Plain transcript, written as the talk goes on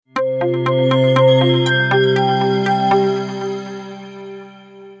IMA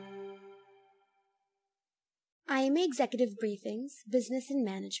Executive Briefings, Business and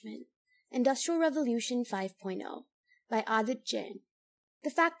Management, Industrial Revolution 5.0 by Adit, Jain.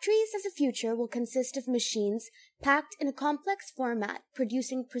 The factories of the future will consist of machines packed in a complex format,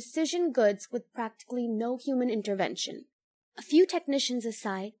 producing precision goods with practically no human intervention. A few technicians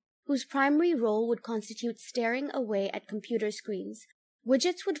aside, whose primary role would constitute staring away at computer screens,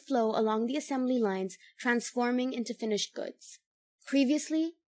 widgets would flow along the assembly lines, transforming into finished goods.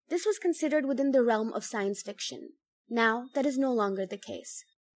 Previously, this was considered within the realm of science fiction. Now, that is no longer the case.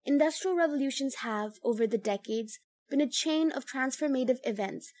 Industrial revolutions have, over the decades, been a chain of transformative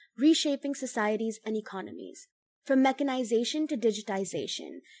events reshaping societies and economies. From mechanization to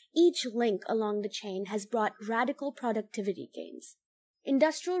digitization, each link along the chain has brought radical productivity gains.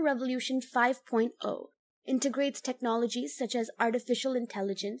 Industrial Revolution 5.0 integrates technologies such as artificial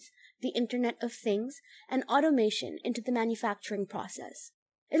intelligence, the Internet of Things, and automation into the manufacturing process.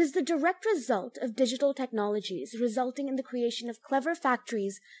 It is the direct result of digital technologies resulting in the creation of clever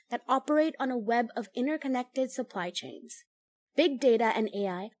factories that operate on a web of interconnected supply chains. Big data and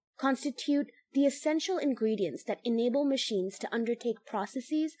AI constitute the essential ingredients that enable machines to undertake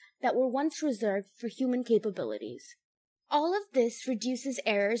processes that were once reserved for human capabilities. All of this reduces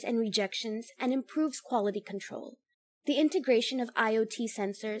errors and rejections and improves quality control. The integration of IoT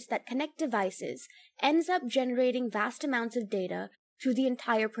sensors that connect devices ends up generating vast amounts of data through the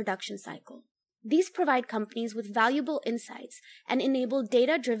entire production cycle. These provide companies with valuable insights and enable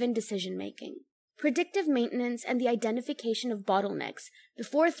data-driven decision-making. Predictive maintenance and the identification of bottlenecks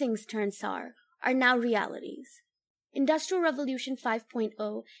before things turn sour are now realities. Industrial Revolution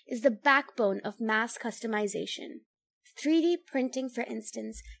 5.0 is the backbone of mass customization. 3D printing, for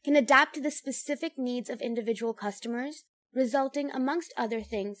instance, can adapt to the specific needs of individual customers, resulting, amongst other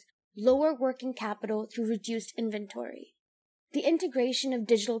things, lower working capital through reduced inventory. The integration of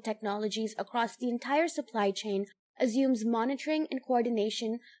digital technologies across the entire supply chain assumes monitoring and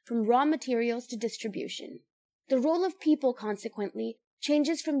coordination from raw materials to distribution. The role of people, consequently,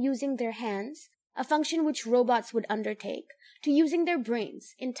 changes from using their hands, a function which robots would undertake, to using their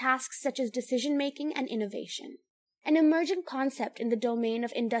brains in tasks such as decision-making and innovation. An emergent concept in the domain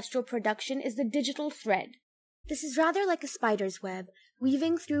of industrial production is the digital thread. This is rather like a spider's web,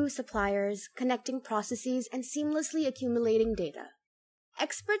 weaving through suppliers, connecting processes, and seamlessly accumulating data.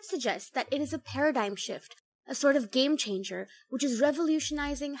 Experts suggest that it is a paradigm shift, a sort of game changer, which is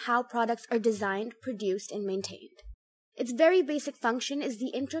revolutionizing how products are designed, produced, and maintained. Its very basic function is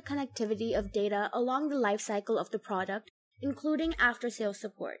the interconnectivity of data along the life cycle of the product, including after-sales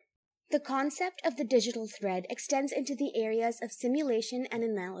support. The concept of the digital thread extends into the areas of simulation and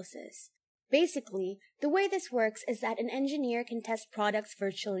analysis. Basically, the way this works is that an engineer can test products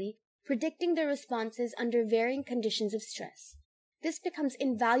virtually, predicting their responses under varying conditions of stress. This becomes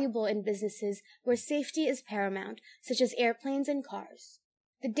invaluable in businesses where safety is paramount, such as airplanes and cars.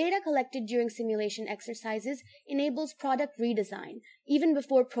 The data collected during simulation exercises enables product redesign, even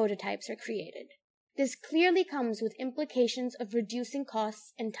before prototypes are created. This clearly comes with implications of reducing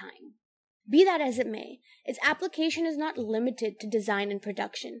costs and time. Be that as it may, its application is not limited to design and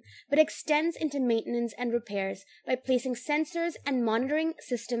production, but extends into maintenance and repairs by placing sensors and monitoring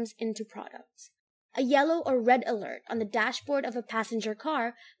systems into products. A yellow or red alert on the dashboard of a passenger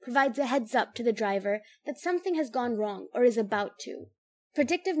car provides a heads-up to the driver that something has gone wrong or is about to.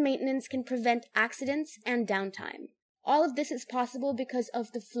 Predictive maintenance can prevent accidents and downtime. All of this is possible because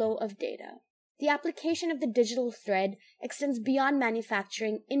of the flow of data. The application of the digital thread extends beyond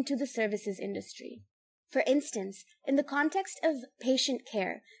manufacturing into the services industry. For instance, in the context of patient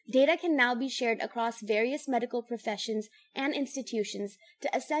care, data can now be shared across various medical professions and institutions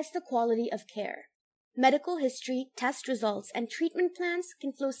to assess the quality of care. Medical history, test results, and treatment plans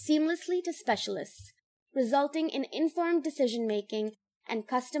can flow seamlessly to specialists, resulting in informed decision-making and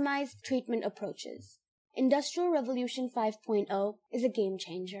customized treatment approaches. Industrial Revolution 5.0 is a game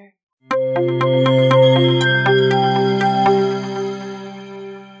changer.